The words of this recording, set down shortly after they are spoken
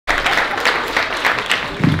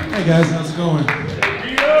Hey guys, how's it going?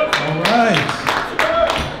 All right.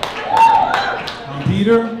 I'm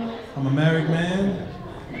Peter. I'm a married man.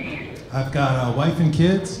 I've got a wife and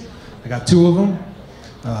kids. I got 2 of them.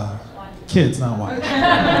 Kids, not wife.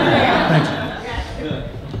 Thank you.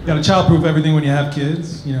 You gotta childproof everything when you have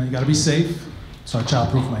kids. You know, you gotta be safe. So I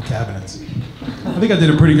childproof my cabinets. I think I did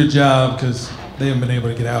a pretty good job because they haven't been able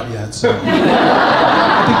to get out yet. So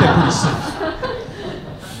I think they're pretty safe.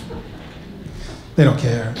 They don't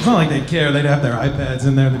care. It's not like they care. They'd have their iPads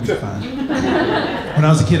in there. They'd be fine. When I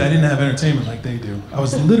was a kid, I didn't have entertainment like they do. I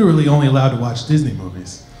was literally only allowed to watch Disney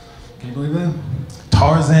movies. Can you believe that?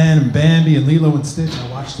 Tarzan and Bambi and Lilo and Stitch. I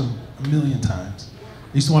watched them a million times.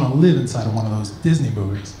 I used to want to live inside of one of those Disney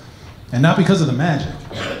movies. And not because of the magic.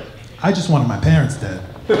 I just wanted my parents dead.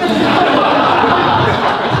 If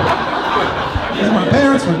my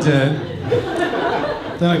parents were dead,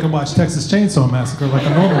 then I could watch Texas Chainsaw Massacre like a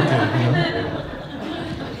normal kid, you know?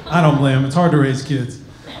 I don't blame them. It's hard to raise kids.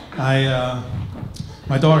 My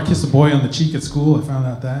daughter kissed a boy on the cheek at school. I found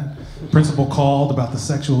out that. Principal called about the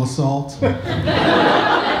sexual assault.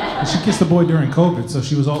 And she kissed a boy during COVID, so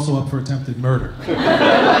she was also up for attempted murder. It's a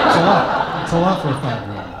lot. It's a lot for a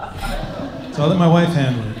 5-year-old. So I let my wife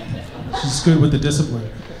handle it. She's good with the discipline.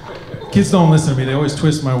 Kids don't listen to me. They always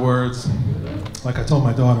twist my words. Like I told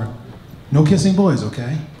my daughter, no kissing boys,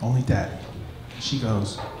 okay? Only daddy. She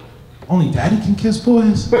goes, only daddy can kiss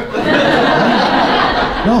boys? No.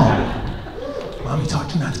 Mommy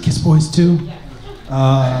taught you not to kiss boys too?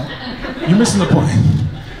 You're missing the point.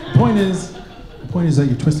 The point is that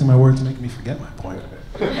you're twisting my words and making me forget my point.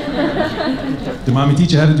 Did mommy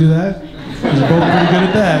teach you how to do that? Because you're both pretty good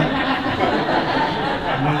at that.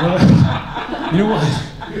 You know what?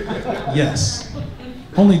 Yes.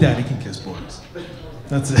 Only daddy can kiss boys.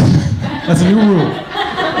 That's it. That's a new rule.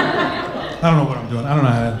 I don't know what I'm doing. I don't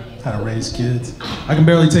know how to raise kids. I can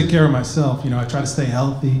barely take care of myself. You know, I try to stay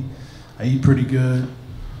healthy. I eat pretty good.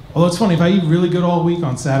 Although it's funny, if I eat really good all week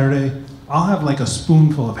on Saturday, I'll have like a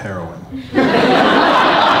spoonful of heroin. It's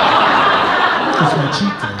my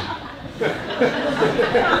cheat day.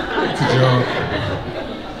 It's a joke.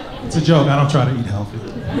 It's a joke. I don't try to eat healthy.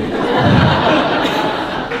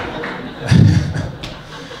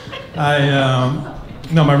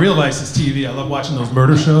 No, my real vice is TV. I love watching those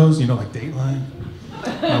murder shows, you know, like Dateline.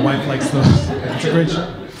 My wife likes those. It's a great show.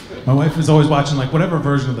 My wife is always watching like whatever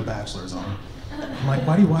version of The Bachelor is on. I'm like,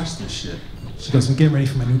 why do you watch this shit? She goes, I'm getting ready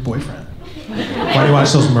for my new boyfriend. Why do you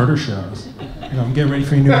watch those murder shows? You know, I'm getting ready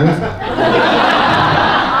for your new boyfriend.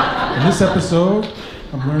 In this episode,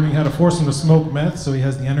 I'm learning how to force him to smoke meth so he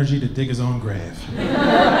has the energy to dig his own grave.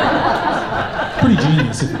 Pretty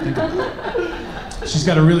genius if you think about it. She's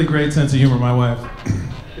got a really great sense of humor, my wife.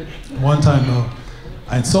 One time though,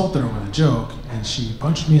 I insulted her with a joke and she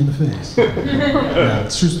punched me in the face. Yeah,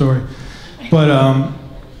 it's a true story. But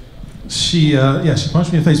she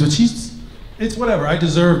punched me in the face, but it's whatever, I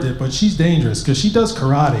deserved it, but she's dangerous because she does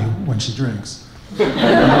karate when she drinks.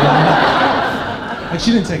 Like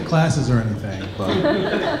she didn't take classes or anything, but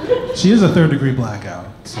she is a 3rd-degree blackout.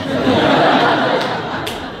 So.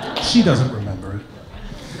 She doesn't remember it.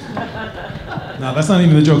 No, that's not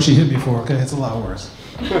even the joke she hit me for, okay? It's a lot worse.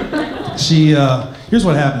 Here's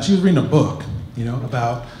what happened. She was reading a book, you know,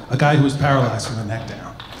 about a guy who was paralyzed from the neck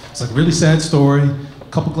down. It's like a really sad story, a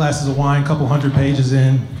couple glasses of wine, a couple 100 pages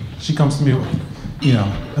in. She comes to me with, you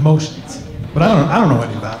know, emotions. But I don't know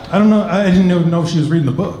anything about it. I didn't even know she was reading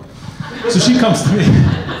the book. So she comes to me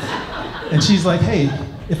and she's like, hey,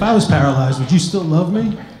 if I was paralyzed, would you still love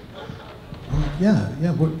me? I'm like,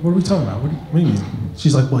 yeah, what are we talking about? What do you mean?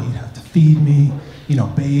 She's like, well, you'd have to feed me, you know,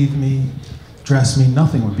 bathe me, dress me,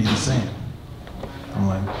 nothing would be the same. I'm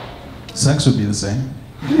like, sex would be the same.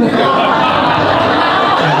 And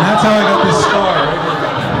that's how I got this scar right here.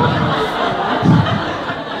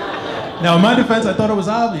 Now, in my defense, I thought it was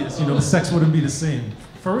obvious, you know, the sex wouldn't be the same.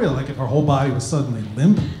 For real, like if her whole body was suddenly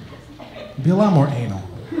limp, it'd be a lot more anal.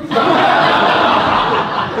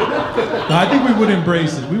 No, I think we would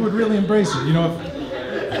embrace it. We would really embrace it. You know,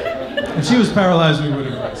 if she was paralyzed, we would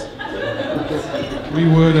embrace it.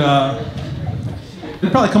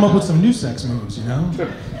 We'd probably come up with some new sex moves, you know?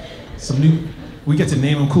 We get to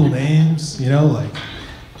name them cool names, you know, like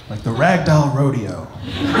the ragdoll rodeo,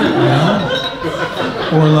 you know?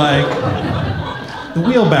 Or like the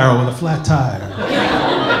wheelbarrow with a flat tire.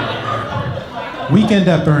 Weekend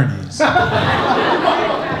at Bernie's.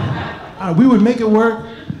 We would make it work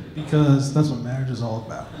because that's what marriage is all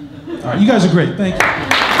about. All right, you guys are great. Thank you.